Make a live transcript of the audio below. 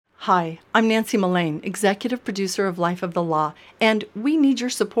Hi, I'm Nancy Mullane, Executive Producer of Life of the Law, and we need your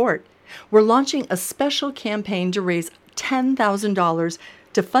support. We're launching a special campaign to raise $10,000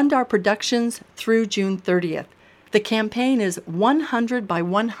 to fund our productions through June 30th. The campaign is 100 by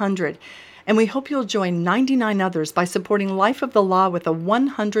 100, and we hope you'll join 99 others by supporting Life of the Law with a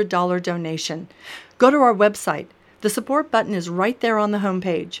 $100 donation. Go to our website. The support button is right there on the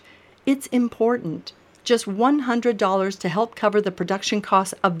homepage. It's important. Just $100 to help cover the production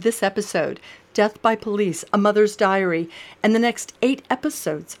costs of this episode, Death by Police, A Mother's Diary, and the next 8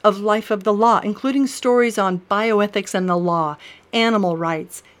 episodes of Life of the Law, including stories on bioethics and the law, animal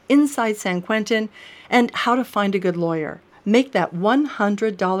rights, Inside San Quentin, and how to find a good lawyer. Make that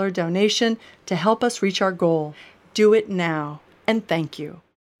 $100 donation to help us reach our goal. Do it now, and thank you.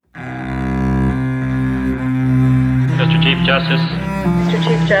 Mr. Chief Justice. Mr.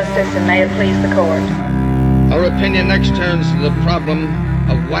 Chief Justice, and may it please the court. Our opinion next turns to the problem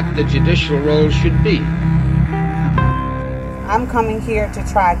of what the judicial role should be. I'm coming here to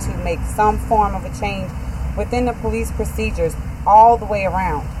try to make some form of a change within the police procedures all the way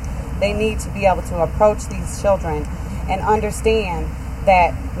around. They need to be able to approach these children and understand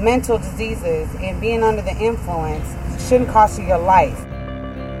that mental diseases and being under the influence shouldn't cost you your life.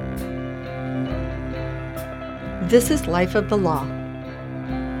 This is Life of the Law.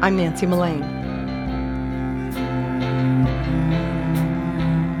 I'm Nancy Mullane.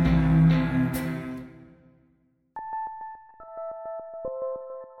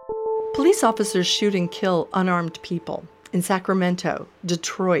 Police officers shoot and kill unarmed people in Sacramento,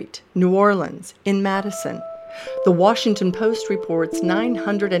 Detroit, New Orleans, in Madison. The Washington Post reports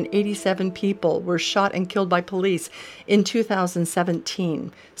 987 people were shot and killed by police in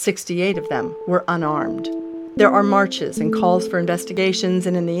 2017. 68 of them were unarmed. There are marches and calls for investigations,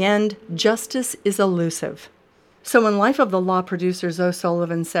 and in the end, justice is elusive. So when Life of the Law producer Zoe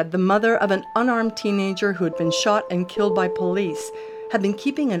Sullivan said the mother of an unarmed teenager who had been shot and killed by police had been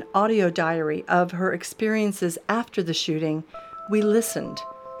keeping an audio diary of her experiences after the shooting, we listened,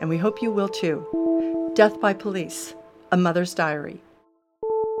 and we hope you will too. Death by Police, A Mother's Diary.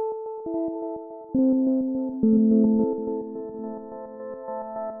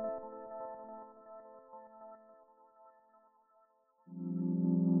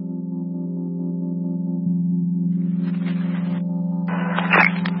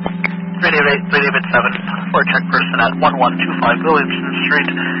 Radio 7, for a check person at 1125 Williamson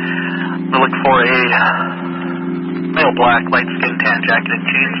Street. We look for a male black, light-skinned, tan jacket and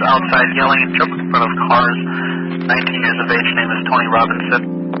jeans, outside yelling and jumping in front of cars. 19 years of age, name is Tony Robinson.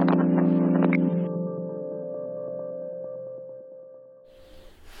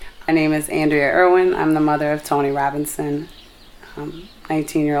 My name is Andrea Irwin. I'm the mother of Tony Robinson,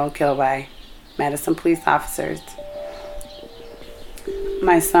 19-year-old killed by Madison police officers.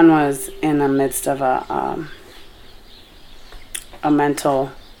 My son was in the midst of a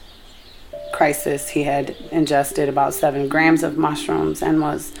mental crisis. He had ingested about 7 grams of mushrooms and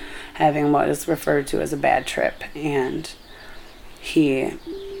was having what is referred to as a bad trip. And he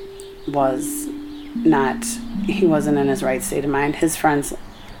wasn't in his right state of mind. His friends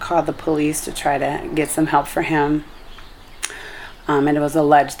called the police to try to get some help for him. And it was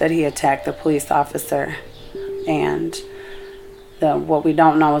alleged that he attacked the police officer. And what we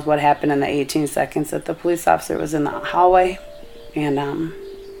don't know is what happened in the 18 seconds that the police officer was in the hallway, and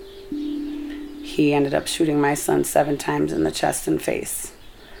he ended up shooting my son 7 times in the chest and face.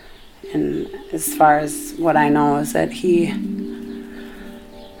 And as far as what I know is that he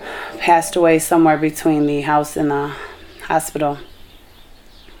passed away somewhere between the house and the hospital,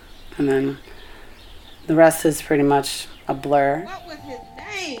 and then the rest is pretty much a blur. What was his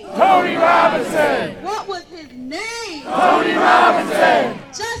name? Tony Robinson! What was his name? Tony Robinson!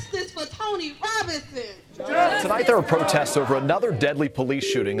 Justice for Tony Robinson! Tonight there are protests over another deadly police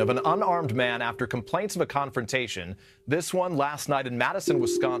shooting of an unarmed man after complaints of a confrontation. This one last night in Madison,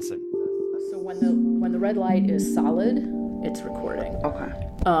 Wisconsin. So when the red light is solid, it's recording. Okay.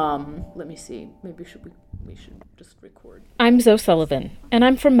 Let me see. Maybe we should just record. I'm Zoe Sullivan, and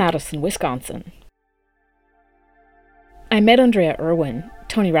I'm from Madison, Wisconsin. I met Andrea Irwin,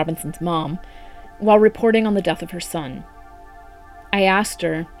 Tony Robinson's mom, while reporting on the death of her son. I asked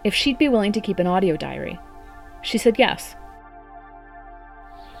her if she'd be willing to keep an audio diary. She said yes.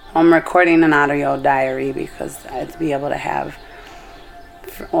 I'm recording an audio diary because I'd be able to have,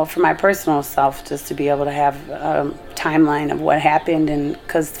 for my personal self, just to be able to have a timeline of what happened, and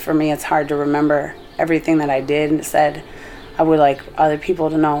because for me it's hard to remember everything that I did and said. I would like other people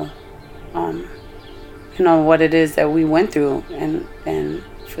to know, what it is that we went through, and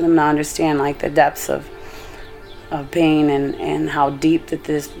for them to understand like the depths of pain and how deep that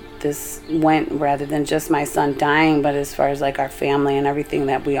this this went, rather than just my son dying, but as far as like our family and everything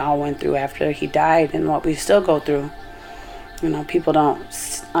that we all went through after he died and what we still go through. You know, people don't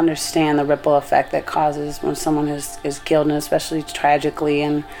understand the ripple effect that causes when someone is killed, and especially tragically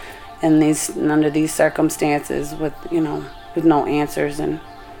and under these circumstances with no answers. And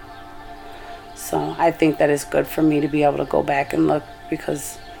so I think that it's good for me to be able to go back and look,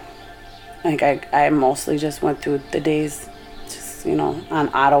 because like I mostly just went through the days just, on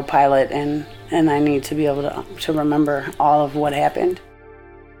autopilot, and I need to be able to remember all of what happened.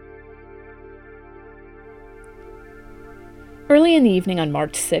 Early in the evening on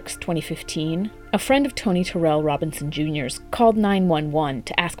March 6, 2015, a friend of Tony Terrell Robinson Jr.'s called 911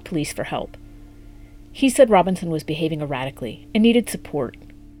 to ask police for help. He said Robinson was behaving erratically and needed support.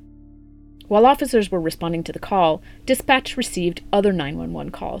 While officers were responding to the call, dispatch received other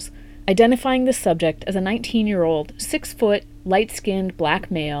 911 calls, identifying the subject as a 19-year-old, 6-foot, light-skinned black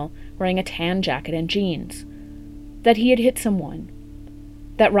male wearing a tan jacket and jeans, that he had hit someone,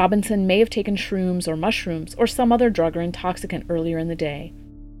 that Robinson may have taken shrooms or mushrooms or some other drug or intoxicant earlier in the day.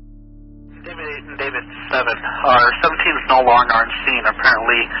 David 8 and David 7. Our 17 is no longer on scene.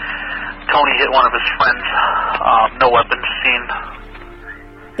 Apparently, Tony hit one of his friends. No weapons seen.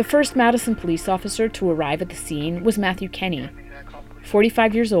 The first Madison police officer to arrive at the scene was Matthew Kenny,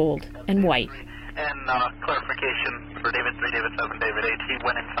 45 years old and white. And clarification for David 3, David 7, David 8. He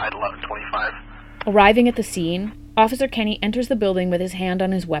went inside 1125. Arriving at the scene, Officer Kenny enters the building with his hand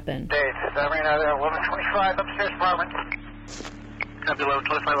on his weapon. Dave, I ran out of there, 1125 upstairs apartment. Copy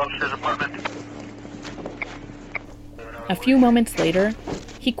 1125 upstairs apartment. A few moments later,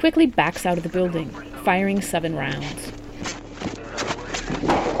 he quickly backs out of the building, firing 7 rounds.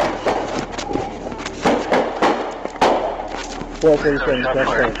 Shots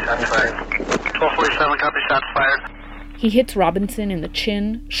fired. 1247, copy, shots fired. He hits Robinson in the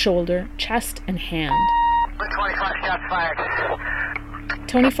chin, shoulder, chest, and hand. 25 shots fired.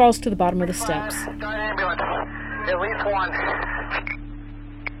 Tony falls to the bottom of the steps. Start ambulance. At least one.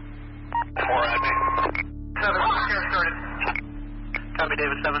 4 at me. 7, CPR started. Copy,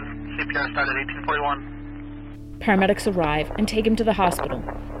 David 7. CPR started 1841. Paramedics arrive and take him to the hospital,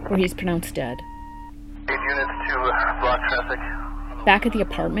 where he's pronounced dead. 8 units to block traffic. Back at the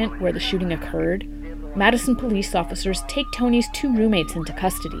apartment where the shooting occurred, Madison police officers take Tony's 2 roommates into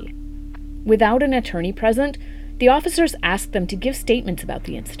custody. Without an attorney present, the officers ask them to give statements about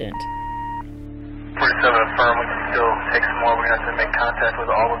the incident. 47 affirm, we can still take some more. We're going to have to make contact with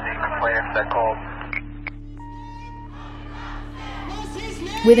all of the complainants that called.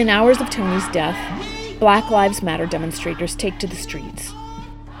 Within hours of Tony's death, Black Lives Matter demonstrators take to the streets.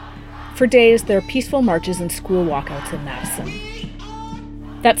 For days, there are peaceful marches and school walkouts in Madison.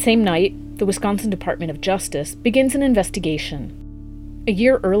 That same night, the Wisconsin Department of Justice begins an investigation. A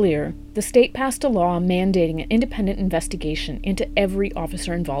year earlier, the state passed a law mandating an independent investigation into every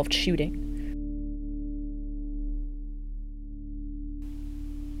officer-involved shooting.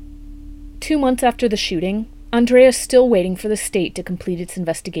 Two months after the shooting, Andrea is still waiting for the state to complete its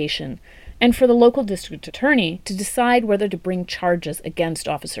investigation and for the local district attorney to decide whether to bring charges against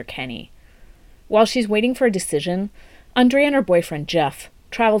Officer Kenny. While she's waiting for a decision, Andrea and her boyfriend, Jeff,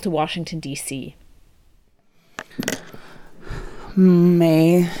 travel to Washington, D.C.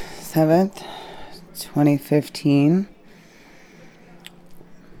 May 7th, 2015.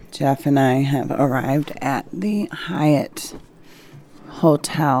 Jeff and I have arrived at the Hyatt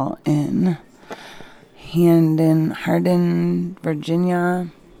Hotel in Hardin, Virginia.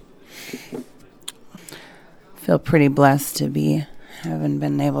 Feel pretty blessed to be having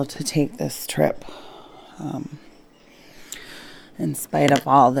been able to take this trip. In spite of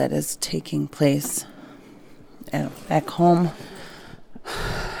all that is taking place back home,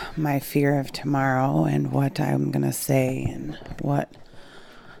 my fear of tomorrow and what I'm going to say and what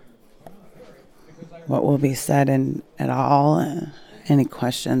will be said and at all, any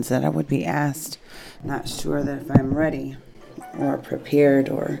questions that I would be asked, not sure that if I'm ready or prepared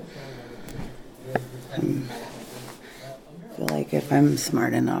or feel like if I'm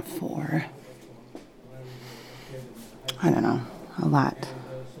smart enough or I don't know, a lot.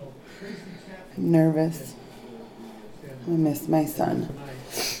 I'm nervous. I miss my son.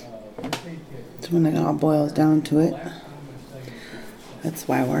 It's when it all boils down to it. That's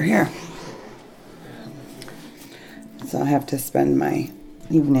why we're here. So I have to spend my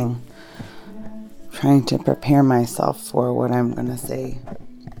evening trying to prepare myself for what I'm going to say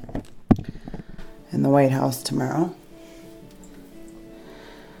in the White House tomorrow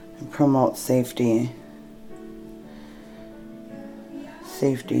and promote safety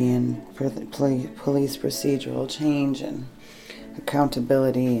and police procedural change and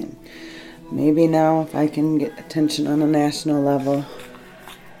accountability, and maybe now if I can get attention on a national level.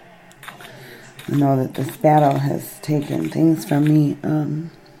 I know that this battle has taken things from me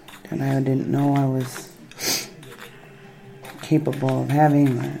that I didn't know I was capable of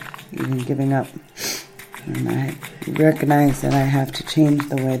having or even giving up. And I recognize that I have to change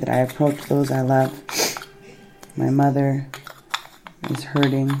the way that I approach those I love. My mother is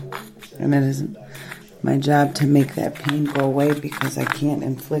hurting, and it is my job to make that pain go away, because I can't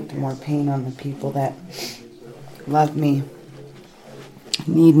inflict more pain on the people that love me,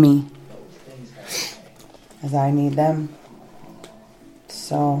 need me, as I need them.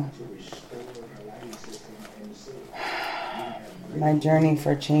 So, my journey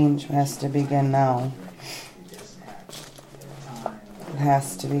for change has to begin now. It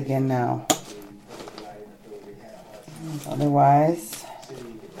has to begin now. Otherwise,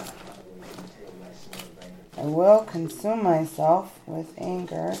 I will consume myself with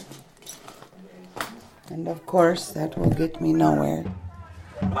anger. And of course, that will get me nowhere.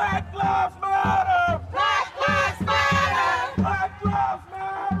 Black Lives Matter! Black Lives Matter! Black Lives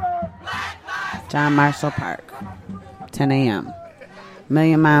Matter! Black Lives John Marshall Park, 10 a.m.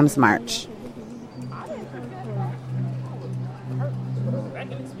 Million Moms March.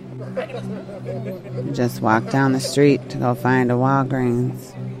 Just walked down the street to go find a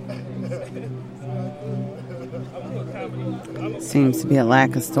Walgreens. Seems to be a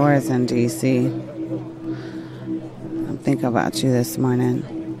lack of stores in D.C. I'm thinking about you this morning.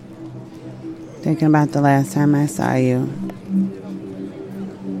 Thinking about the last time I saw you.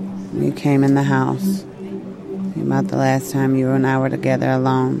 You came in the house. Thinking about the last time you and I were together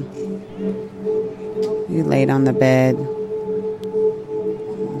alone. You laid on the bed,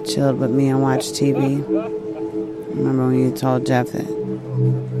 chilled with me and watched TV. Remember when you told Jeff that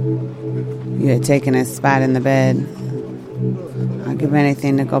you had taken his spot in the bed? I'd give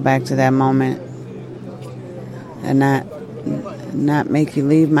anything to go back to that moment and not make you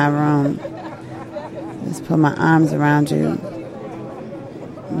leave my room. Just put my arms around you.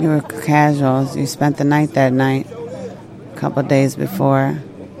 You were casual. You spent the night that night, a couple days before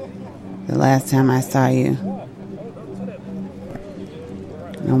the last time I saw you.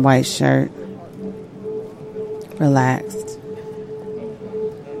 In a white shirt, relaxed,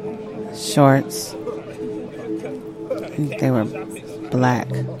 shorts. I think they were black.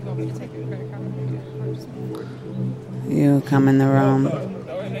 You come in the room.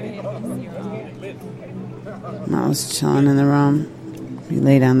 I was chilling in the room. You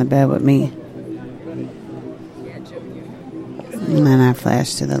lay down the bed with me. And then I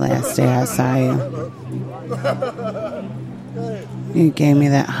flashed to the last day I saw you. You gave me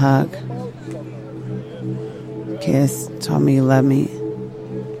that hug. Kissed, told me you loved me.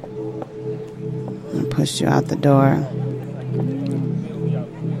 I pushed you out the door.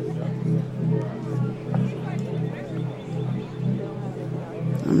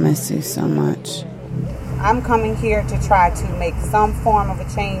 I miss you so much. I'm coming here to try to make some form of a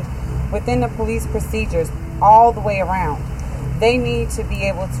change within the police procedures all the way around. They need to be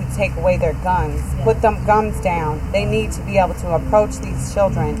able to take away their guns, put them guns down. They need to be able to approach these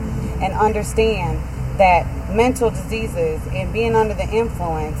children and understand that mental diseases and being under the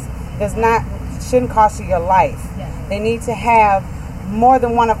influence shouldn't cost you your life. They need to have more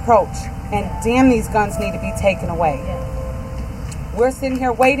than one approach, and damn, these guns need to be taken away. We're sitting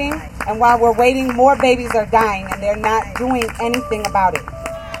here waiting, and while we're waiting, more babies are dying, and they're not doing anything about it.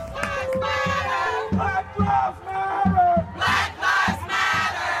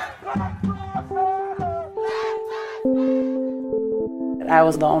 I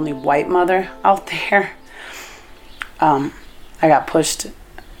was the only white mother out there. I got pushed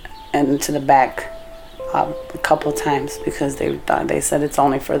into the back a couple times because they said it's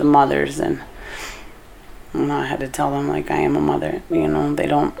only for the mothers, and I had to tell them, like, I am a mother. You know, they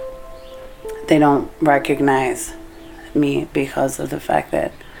don't recognize me because of the fact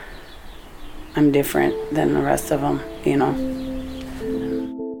that I'm different than the rest of them, you know.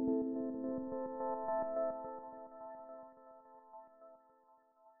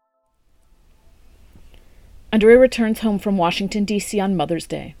 Andrea returns home from Washington, D.C. on Mother's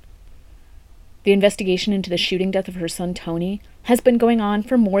Day. The investigation into the shooting death of her son, Tony, has been going on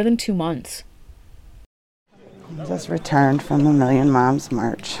for more than 2 months. I just returned from the Million Moms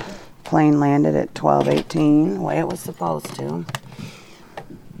March. Plane landed at 12:18, the way it was supposed to.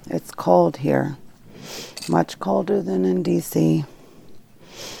 It's cold here, much colder than in D.C.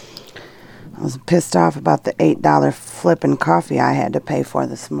 I was pissed off about the $8 flipping coffee I had to pay for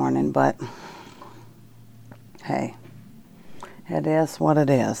this morning, but hey, it is what it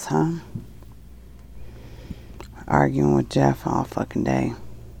is, huh? arguing with Jeff all fucking day.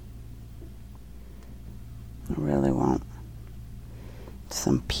 I really want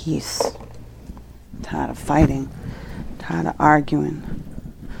some peace. Tired of fighting. Tired of arguing.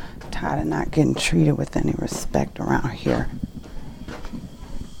 Tired of not getting treated with any respect around here.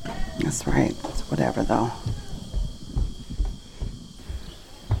 That's right. It's whatever, though.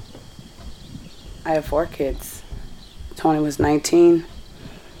 I have 4 kids. Tony was 19,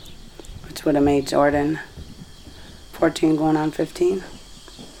 which would have made Jordan 14 going on 15.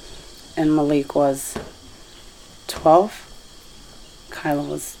 And Malik was 12. Kyla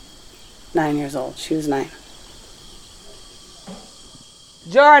was 9 years old. She was 9.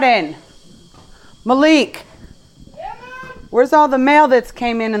 Jordan! Malik! Yeah, Mom? Where's all the mail that's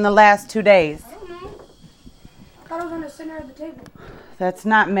came in the last 2 days? I don't know. I thought I was on the center of the table. That's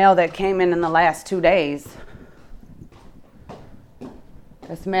not mail that came in the last 2 days.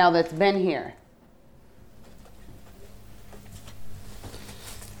 That's mail that's been here.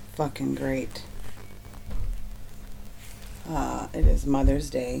 Fucking great. It is Mother's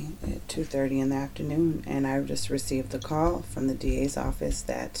Day at 2:30 in the afternoon, and I just received a call from the DA's office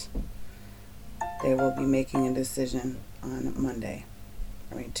that they will be making a decision on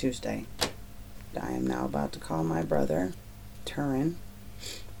Tuesday. I am now about to call my brother, Turin,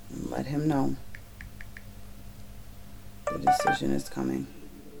 and let him know the decision is coming.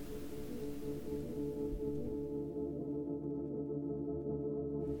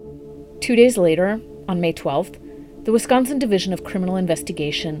 Two days later, on May 12th, the Wisconsin Division of Criminal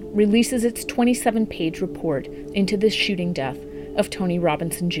Investigation releases its 27-page report into the shooting death of Tony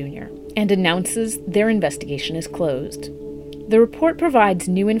Robinson Jr. and announces their investigation is closed. The report provides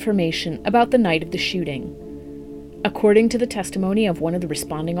new information about the night of the shooting. According to the testimony of one of the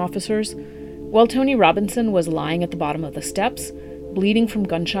responding officers, while Tony Robinson was lying at the bottom of the steps, bleeding from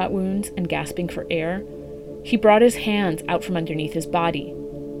gunshot wounds and gasping for air, he brought his hands out from underneath his body.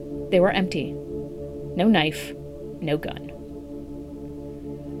 They were empty. No knife, no gun.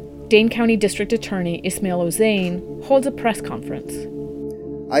 Dane County District Attorney Ismail Ozain holds a press conference.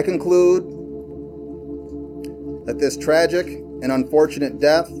 I conclude that this tragic and unfortunate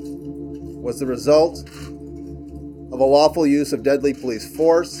death was the result of a lawful use of deadly police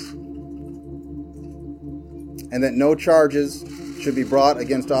force, and that no charges should be brought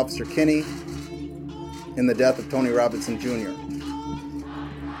against Officer Kinney in the death of Tony Robinson Jr.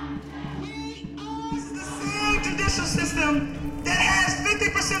 Judicial system that has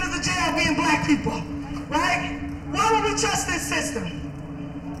 50% of the jail being black people, right? Why would we trust this system?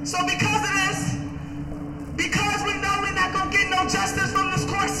 So because of this, because we know we're not gonna get no justice from this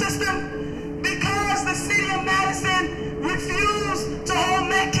court system, because the city of Madison refused to hold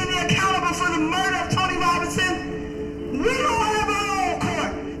Matt Kinney accountable for the murder of Tony Robinson, we don't have our own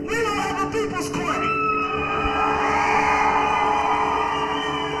court. We don't have a people's court.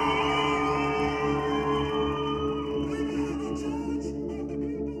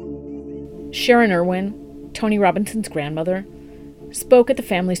 Sharon Irwin, Tony Robinson's grandmother, spoke at the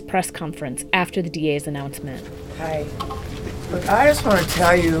family's press conference after the DA's announcement. Hi. Look, I just want to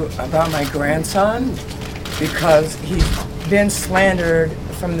tell you about my grandson because he's been slandered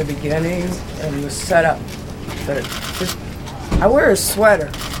from the beginning and he was set up. But I wear a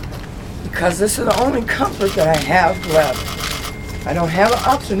sweater because this is the only comfort that I have left. I don't have an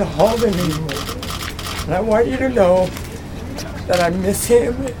option to hold him anymore. And I want you to know that I miss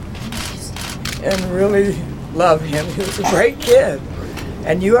him and really love him. He was a great kid.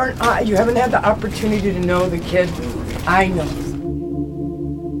 And you haven't had the opportunity to know the kid I know.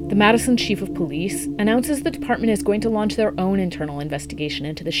 The Madison Chief of Police announces the department is going to launch their own internal investigation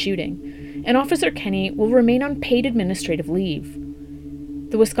into the shooting, and Officer Kinney will remain on paid administrative leave.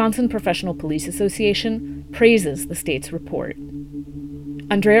 The Wisconsin Professional Police Association praises the state's report.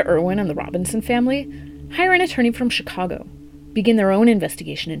 Andrea Irwin and the Robinson family hire an attorney from Chicago, begin their own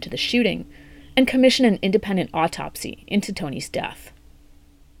investigation into the shooting, and commission an independent autopsy into Tony's death.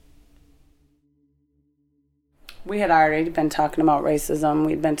 We had already been talking about racism.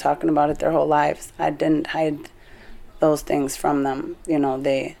 We'd been talking about it their whole lives. I didn't hide those things from them. You know,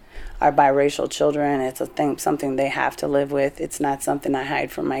 they are biracial children. It's something they have to live with. It's not something I hide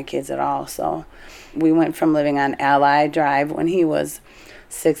from my kids at all. So we went from living on Ally Drive when he was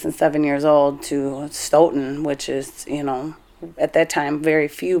 6 and 7 years old to Stoughton, which is, you know, at that time, very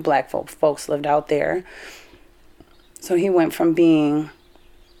few black folks lived out there. So he went from being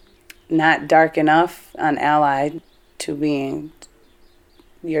not dark enough on Ally to being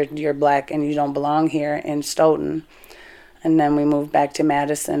you're black and you don't belong here in Stoughton. And then we moved back to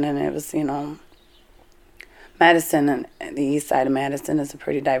Madison, and it was, you know, Madison and the east side of Madison is a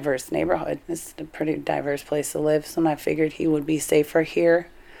pretty diverse neighborhood. It's a pretty diverse place to live, so I figured he would be safer here.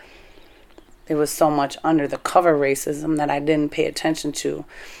 There was so much under the cover racism that I didn't pay attention to,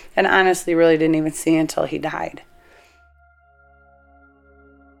 and honestly really didn't even see until he died.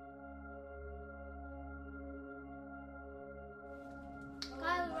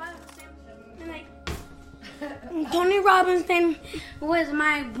 Tony Robinson was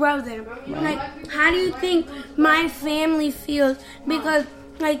my brother. Like, how do you think my family feels? Because,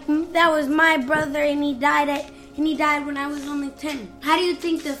 like, that was my brother, and he died when I was only 10. How do you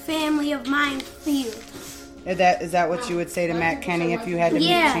think the family of mine feels? Is that what you would say to Matt Kenny if you had the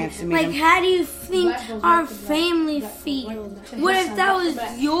chance to meet him? How do you think our family feels? What if that was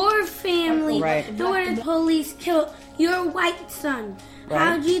your family? Right. What if police killed your white son? Right.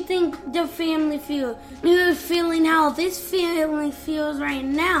 How do you think the family feels? You're feeling how this family feels right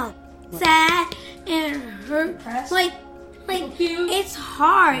now. Sad and hurt. Like it's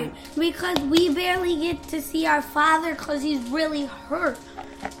hard because we barely get to see our father because he's really hurt.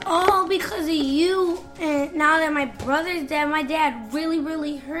 All because of you. And now that my brother's dead, my dad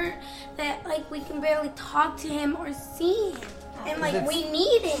really hurt that like we can barely talk to him or see him. And like we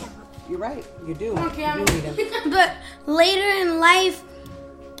need him. You're right. You do. Okay, you do need him. But later in life,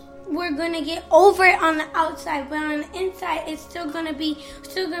 we're gonna get over it on the outside, but on the inside, it's still gonna be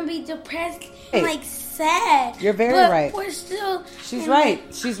depressed and like sad. You're very but right. We're still. She's right.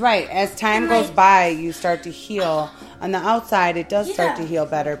 She's right. As time goes by, you start to heal. On the outside, it does start to heal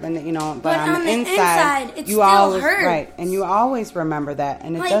better, but but on the inside, it you still always hurts. right, and you always remember that,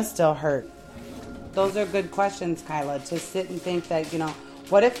 and it Like- does still hurt. Those are good questions, Kyla. To sit and think that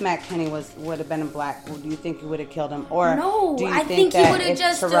what if Matt Kenny would have been a black? Do you think he would have killed him, or No, do you I think think he that would have if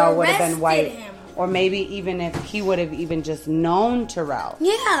just Terrell would have been arrested white, him. or maybe even if he would have even just known Terrell?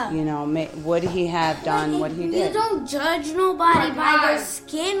 Yeah. Would he have done what he did? You don't judge nobody by their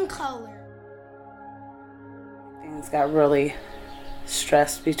skin color. Things got really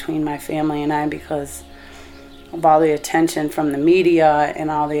stressed between my family and I because of all the attention from the media and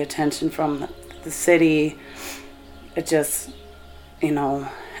all the attention from the city. It just,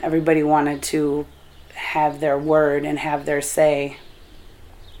 everybody wanted to have their word and have their say.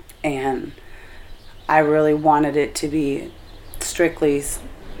 And I really wanted it to be strictly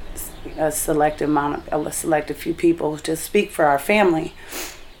a selected few people to speak for our family.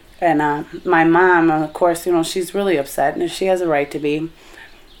 And my mom, of course, she's really upset, and she has a right to be,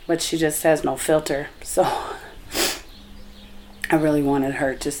 but she just has no filter. So I really wanted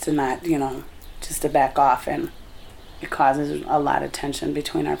her just to not, just to back off, and it causes a lot of tension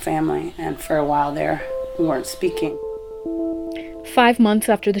between our family. And for a while there, we weren't speaking. 5 months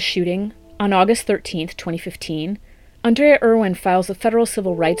after the shooting, on August 13th, 2015, Andrea Irwin files a federal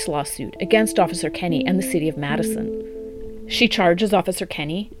civil rights lawsuit against Officer Kenny and the city of Madison. She charges Officer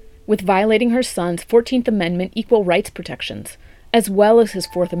Kenny with violating her son's 14th Amendment equal rights protections, as well as his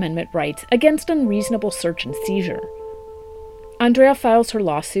 4th Amendment rights against unreasonable search and seizure. Andrea files her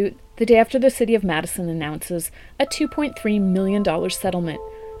lawsuit the day after the city of Madison announces a $2.3 million settlement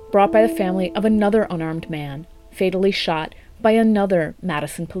brought by the family of another unarmed man, fatally shot by another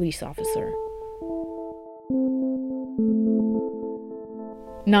Madison police officer.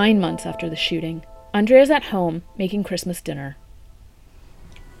 9 months after the shooting, Andrea's at home making Christmas dinner.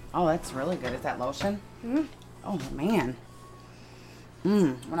 Oh, that's really good. Is that lotion? Mm-hmm. Oh, man.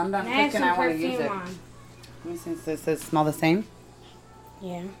 When I'm done cooking, I want to use it. Let me see. Does it smell the same?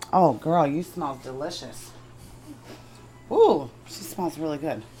 Yeah. Oh, girl, you smell delicious. Ooh, she smells really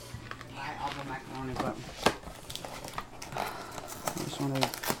good. I'll go macaroni, but I wish one of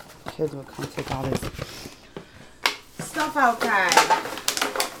the kids would come take all this stuff outside.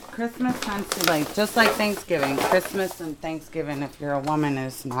 Christmas tends to just like Thanksgiving. Christmas and Thanksgiving, if you're a woman,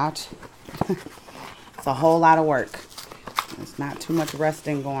 is not. It's a whole lot of work. There's not too much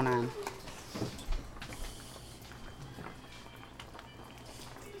resting going on.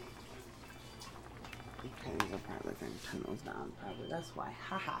 Okay, these are probably going to turn those down. Probably that's why.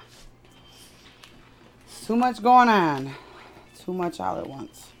 Haha. Too much going on. Too much all at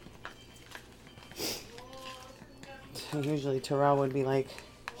once. So usually Terrell would be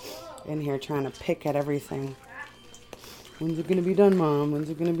in here trying to pick at everything. When's it gonna be done, Mom?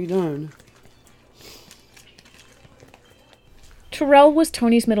 When's it gonna be done? Terrell was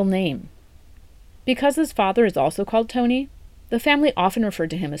Tony's middle name. Because his father is also called Tony, the family often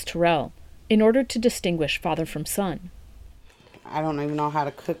referred to him as Terrell, in order to distinguish father from son. I don't even know how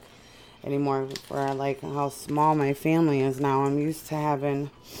to cook anymore for how small my family is now. I'm used to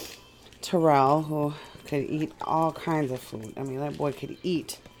having Terrell, who could eat all kinds of food. I mean, that boy could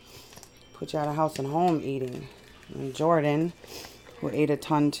eat put you out of house and home eating. And Jordan, who ate a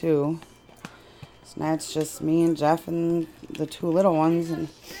ton too. So now it's just me and Jeff and the two little ones, and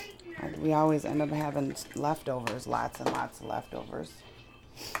we always end up having leftovers, lots and lots of leftovers.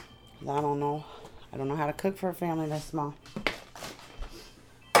 I don't know how to cook for a family that small.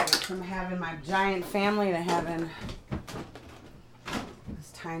 From having my giant family to having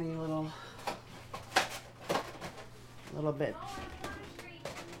this tiny little bit.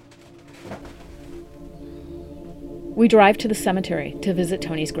 We drive to the cemetery to visit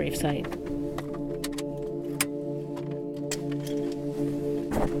Tony's gravesite.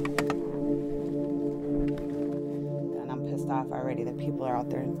 And I'm pissed off already that people are out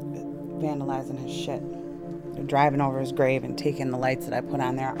there vandalizing his shit. They're driving over his grave and taking the lights that I put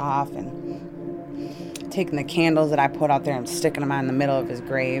on there off and taking the candles that I put out there and sticking them on the middle of his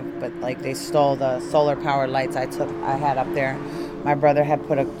grave. But like they stole the solar powered lights I had up there. My brother had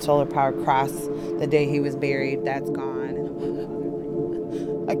put a solar powered cross the day he was buried. That's gone.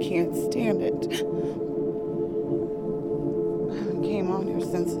 I can't stand it. I came on here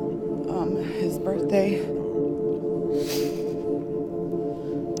since his birthday.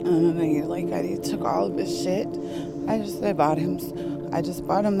 He took all of his shit. I just bought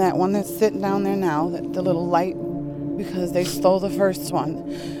him that one that's sitting down there now, the little light, because they stole the first one.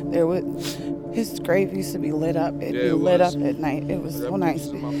 His grave used to be lit up. It'd be lit up at night. It was so nice.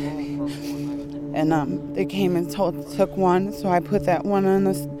 And they came and took one, so I put that one on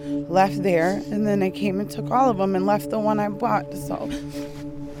the left there, and then they came and took all of them and left the one I bought. So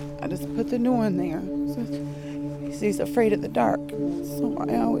I just put the new one there. So he's afraid of the dark. So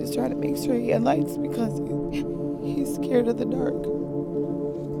I always try to make sure he had lights because he's scared of the dark.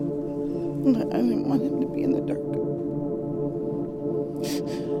 I didn't want him to be in the dark.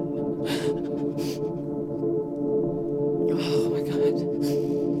 Oh my God.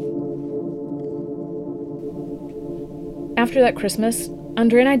 After that Christmas,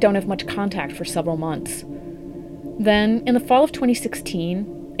 Andrea and I don't have much contact for several months. Then, in the fall of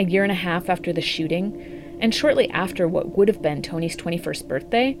 2016, a year and a half after the shooting, and shortly after what would have been Tony's 21st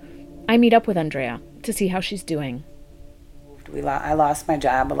birthday, I meet up with Andrea to see how she's doing. I lost my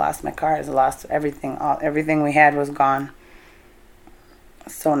job, I lost my cars, I lost everything. Everything we had was gone.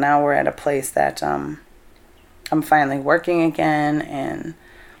 So now we're at a place that I'm finally working again, and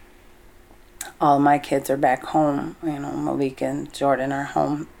all my kids are back home. You know, Malik and Jordan are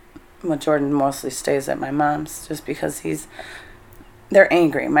home. Well, Jordan mostly stays at my mom's just because they're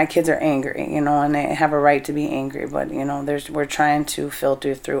angry. My kids are angry, and they have a right to be angry. But, we're trying to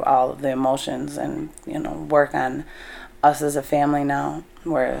filter through all of the emotions and, work on us as a family now.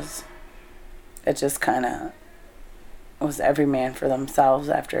 Whereas it just kind of was every man for themselves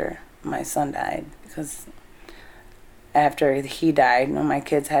after my son died. Because after he died, my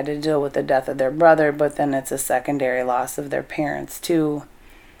kids had to deal with the death of their brother, but then it's a secondary loss of their parents too.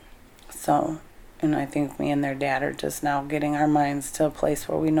 So, I think me and their dad are just now getting our minds to a place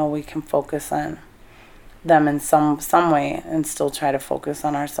where we know we can focus on them in some way and still try to focus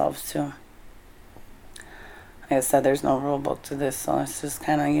on ourselves too. Like I said, there's no rule book to this, so it's just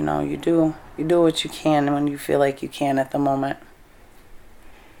kind of, you do what you can when you feel like you can at the moment.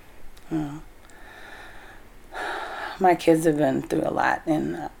 My kids have been through a lot,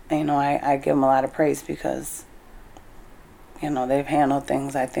 and I give them a lot of praise because they've handled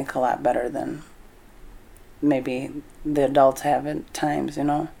things, I think, a lot better than maybe the adults have at times, and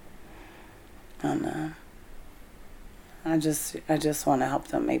I just want to help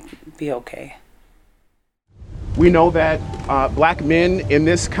them be okay. We know that black men in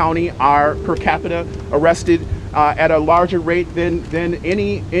this county are per capita arrested at a larger rate than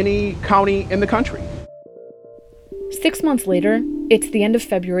any county in the country. 6 months later, it's the end of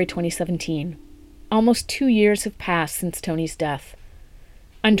February 2017. Almost 2 years have passed since Tony's death.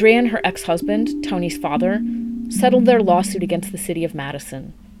 Andrea and her ex-husband, Tony's father, settled their lawsuit against the city of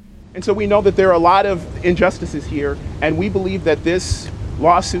Madison. And so we know that there are a lot of injustices here, and we believe that this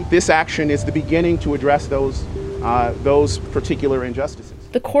lawsuit, this action, is the beginning to address those particular injustices.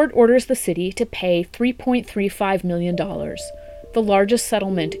 The court orders the city to pay $3.35 million, the largest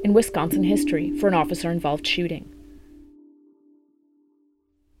settlement in Wisconsin history for an officer-involved shooting.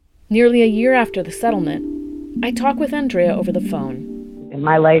 Nearly a year after the settlement, I talk with Andrea over the phone. And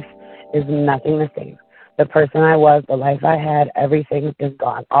my life is nothing the same. The person I was, the life I had, everything is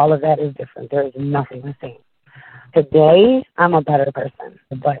gone. All of that is different. There is nothing the same. Today, I'm a better person,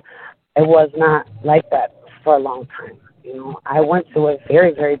 but it was not like that for a long time. I went to a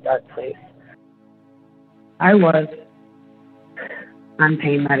very, very dark place. I was on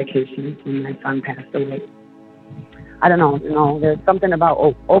pain medication when my son passed away. I don't know, there's something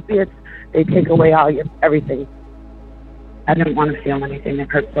about opiates They take away all your everything. I didn't want to feel anything that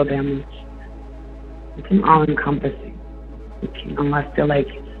hurt so damn much. It's an all-encompassing. Unless feel like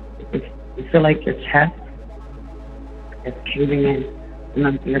you feel like your chest is caving in, and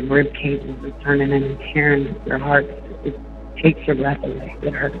then your rib cages are turning in and tearing your heart. It takes your breath away.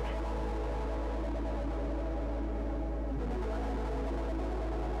 It hurts.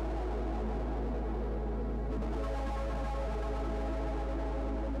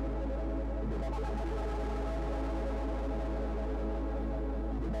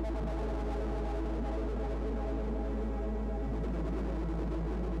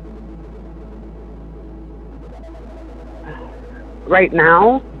 Right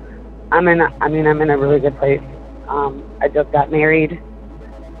now, I'm in a really good place. I just got married.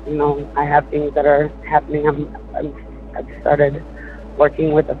 You know, I have things that are happening. I've started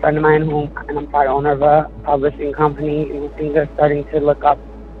working with a friend of mine and I'm part owner of a publishing company, and things are starting to look up.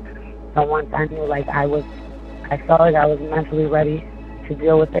 So once I knew I felt like I was mentally ready to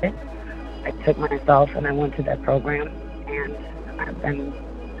deal with it, I took myself and I went to that program, and I've been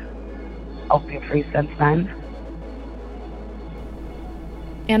opiate free since then.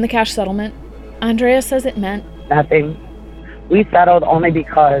 And the cash settlement? Andrea says it meant nothing. We settled only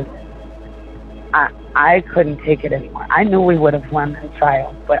because I couldn't take it anymore. I knew we would have won the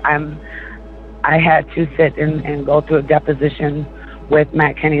trial, but I had to sit and go through a deposition with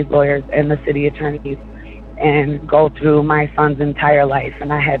Matt Kenny's lawyers and the city attorneys and go through my son's entire life.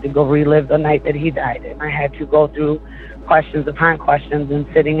 And I had to go relive the night that he died. And I had to go through questions upon questions and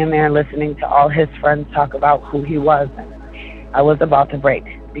sitting in there listening to all his friends talk about who he was. I was about to break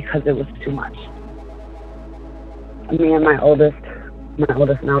because it was too much. Me and my oldest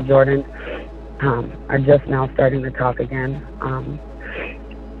now, Jordan, are just now starting to talk again.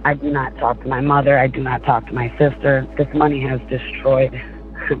 I do not talk to my mother. I do not talk to my sister. This money has destroyed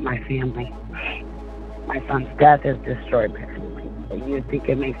my family. My son's death has destroyed my family. You think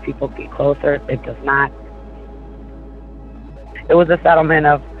it makes people be closer? It does not. It was a settlement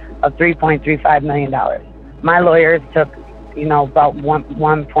of $3.35 million. My lawyers took, about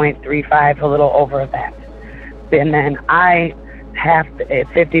 1.35, a little over that. And then I half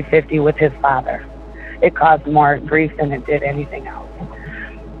 50-50 with his father. It caused more grief than it did anything else.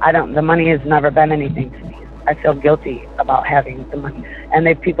 The money has never been anything to me. I feel guilty about having the money.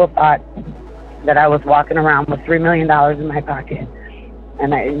 And people thought that I was walking around with $3 million in my pocket.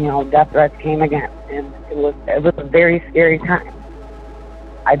 And death threats came again. And it was a very scary time.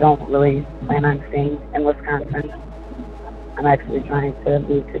 I don't really plan on staying in Wisconsin. I'm actually trying to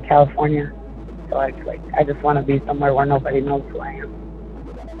move to California. So I just want to be somewhere where nobody knows who I am.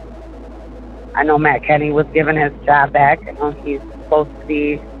 I know Matt Kenny was given his job back. I know he's supposed to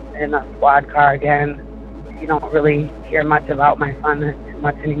be in a squad car again. You don't really hear much about my son too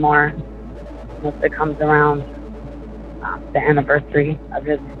much anymore. Once it comes around the anniversary of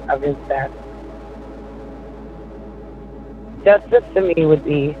his death. Justice to me would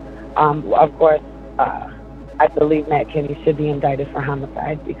be, of course, I believe Matt Kenny should be indicted for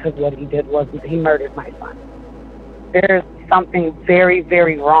homicide because what he did was he murdered my son. There's something very,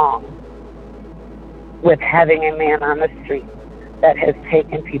 very wrong with having a man on the street that has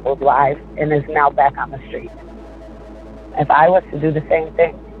taken people's lives and is now back on the street. If I was to do the same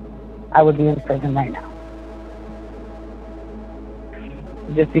thing, I would be in prison right now.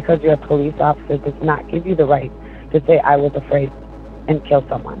 Just because you're a police officer does not give you the right to say I was afraid and kill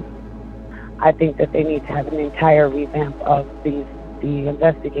someone. I think that they need to have an entire revamp of the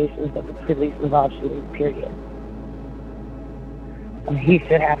investigations of the police-involved shootings, period. He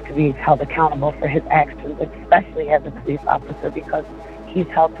should have to be held accountable for his actions, especially as a police officer, because he's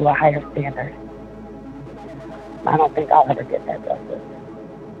held to a higher standard. I don't think I'll ever get that justice.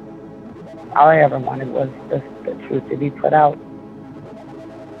 All I ever wanted was the truth to be put out.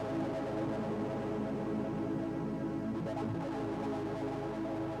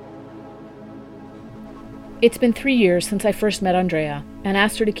 It's been 3 years since I first met Andrea and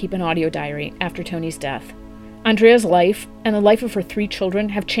asked her to keep an audio diary after Tony's death. Andrea's life and the life of her 3 children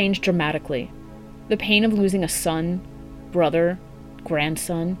have changed dramatically. The pain of losing a son, brother,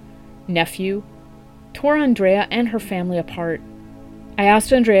 grandson, nephew tore Andrea and her family apart. I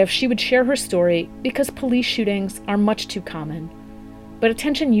asked Andrea if she would share her story because police shootings are much too common, but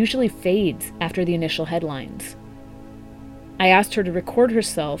attention usually fades after the initial headlines. I asked her to record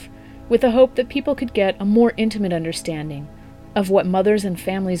herself with the hope that people could get a more intimate understanding of what mothers and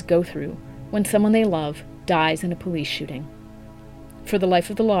families go through when someone they love dies in a police shooting. For the Life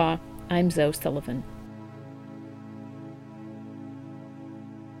of the Law, I'm Zoe Sullivan.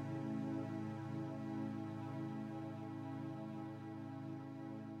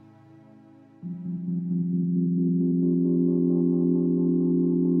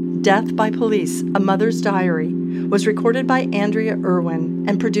 Death by Police, A Mother's Diary, was recorded by Andrea Irwin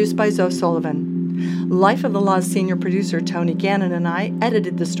and produced by Zoe Sullivan. Life of the Law's senior producer, Tony Gannon, and I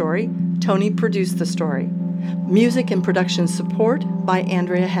edited the story. Tony produced the story. Music and production support by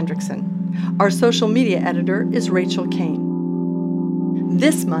Andrea Hendrickson. Our social media editor is Rachel Kane.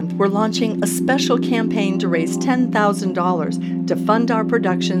 This month, we're launching a special campaign to raise $10,000 to fund our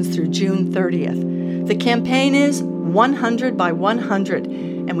productions through June 30th. The campaign is 100 by 100,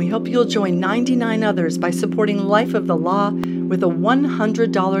 and we hope you'll join 99 others by supporting Life of the Law with a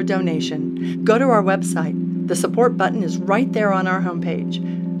 $100 donation. Go to our website. The support button is right there on our homepage.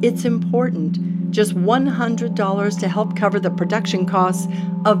 It's important. Just $100 to help cover the production costs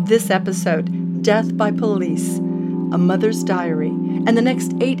of this episode, Death by Police, A Mother's Diary, and the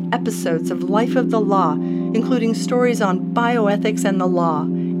next 8 episodes of Life of the Law, including stories on bioethics and the law,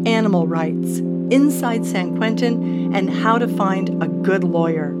 animal rights, inside San Quentin, and how to find a good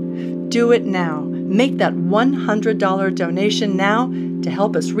lawyer. Do it now. Make that $100 donation now to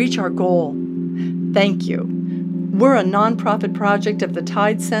help us reach our goal. Thank you. We're a nonprofit project of the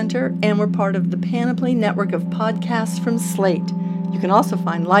Tide Center, and we're part of the Panoply network of podcasts from Slate. You can also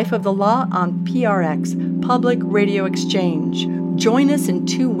find Life of the Law on PRX, Public Radio Exchange. Join us in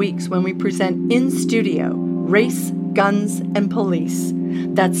 2 weeks when we present In Studio, Race, Guns, and Police.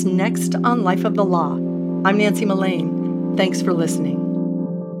 That's next on Life of the Law. I'm Nancy Mullane. Thanks for listening.